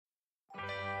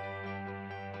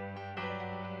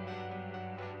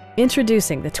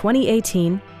Introducing the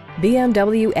 2018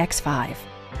 BMW X5.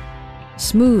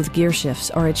 Smooth gear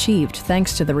shifts are achieved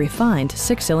thanks to the refined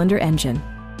six-cylinder engine.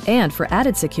 And for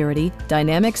added security,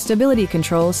 dynamic stability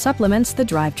control supplements the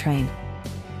drivetrain.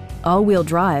 All-wheel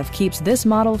drive keeps this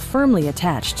model firmly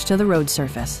attached to the road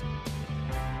surface.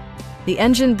 The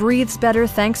engine breathes better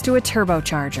thanks to a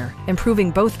turbocharger, improving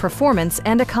both performance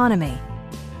and economy.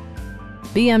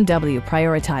 BMW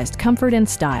prioritized comfort and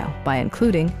style by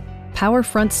including power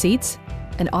front seats,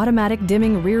 an automatic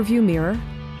dimming rear-view mirror,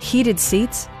 heated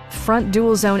seats, front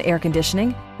dual-zone air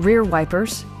conditioning, rear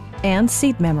wipers, and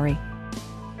seat memory.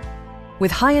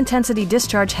 With high-intensity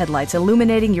discharge headlights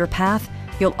illuminating your path,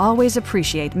 you'll always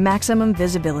appreciate maximum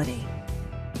visibility.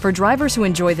 For drivers who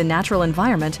enjoy the natural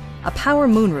environment, a power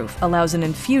moonroof allows an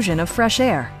infusion of fresh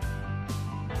air.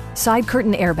 Side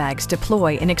curtain airbags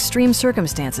deploy in extreme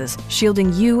circumstances,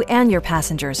 shielding you and your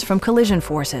passengers from collision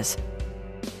forces.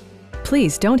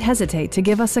 Please don't hesitate to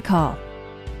give us a call.